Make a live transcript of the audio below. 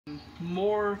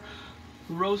more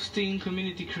roasting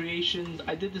community creations.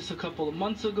 I did this a couple of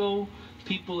months ago.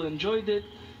 People enjoyed it.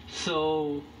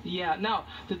 So yeah, now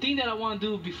the thing that I want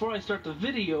to do before I start the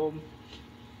video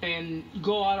and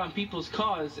go out on people's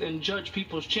cause and judge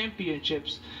people's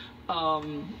championships, I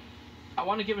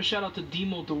want to give a shout out to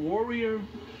Demo the Warrior.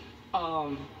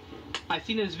 I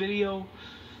seen his video.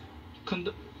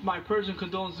 My personal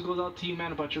condolences goes out to you,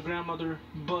 man, about your grandmother.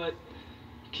 But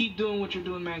keep doing what you're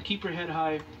doing, man. Keep your head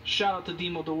high. Shout out to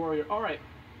Demo the Warrior. All right.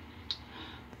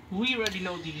 We already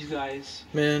know these guys.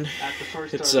 Man, at the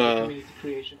first it's start of community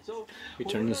creation. So we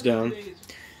turn this down.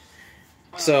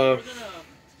 So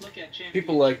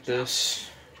people like this,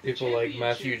 people like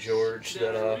Matthew George,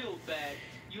 that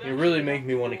you really make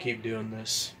me want to keep doing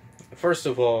this. First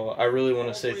of all, I really want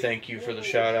to say thank you for the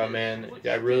shout out, man.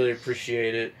 I really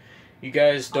appreciate it. You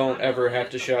guys don't ever have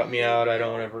to shout me out. I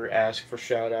don't ever ask for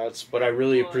shout outs, but I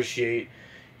really appreciate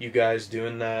you guys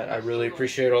doing that. I really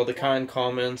appreciate all the kind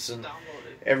comments and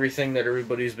everything that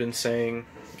everybody's been saying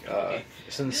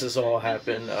since this all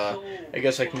happened. I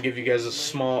guess I can give you guys a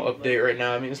small update right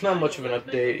now. I mean, it's not much of an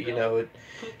update, you know.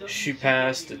 She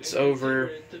passed. It's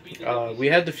over. We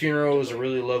had the funeral. It was a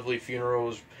really lovely funeral. It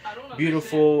was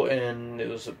beautiful, and it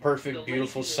was a perfect,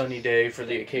 beautiful, sunny day for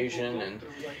the occasion, and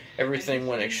everything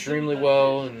went extremely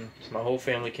well, and my whole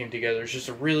family came together. It's just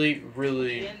a really,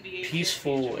 really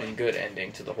peaceful and good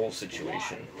ending to the whole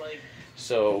situation.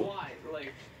 So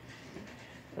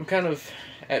I'm kind of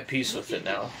at peace with it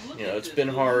now. You know, it's been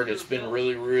hard. It's been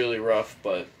really, really rough,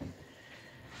 but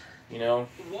you know,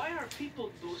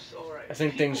 I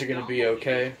think things are going to be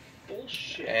okay,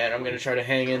 and I'm going to try to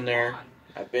hang in there.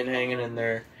 I've been hanging in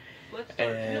there,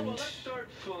 and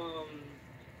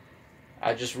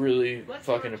I just really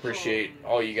fucking appreciate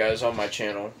all you guys on my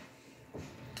channel.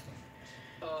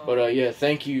 But yeah,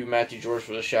 thank you, Matthew George,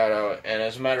 for the shout out. And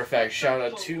as a matter of fact, shout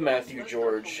out to Matthew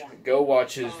George. Go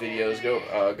watch his videos.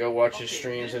 Go watch his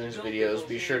streams and his videos.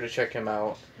 Be sure to check him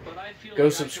out. Go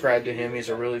subscribe to him. He's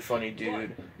a really funny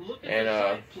dude.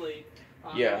 And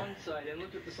yeah.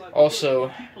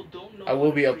 Also, I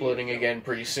will be uploading again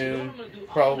pretty soon.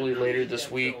 Probably later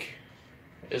this week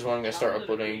is when I'm going to start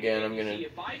uploading again. I'm going to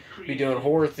be doing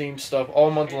horror-themed stuff all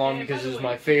month long because this is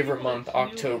my favorite month,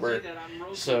 October.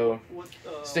 So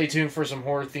stay tuned for some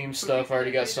horror-themed stuff. I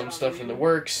already got some stuff in the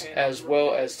works, as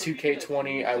well as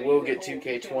 2K20. I will get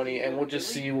 2K20, and we'll just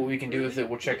see what we can do with it.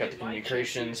 We'll check out the community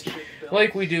creations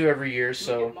like we do every year.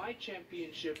 So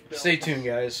stay tuned,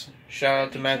 guys. Shout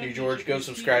out to Matthew George. Go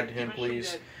subscribe to him,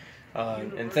 please.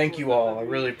 And thank you all. I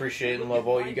really appreciate and love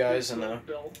all you guys, and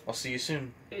I'll see you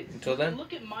soon. Until then,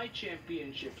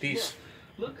 peace.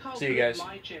 See you guys.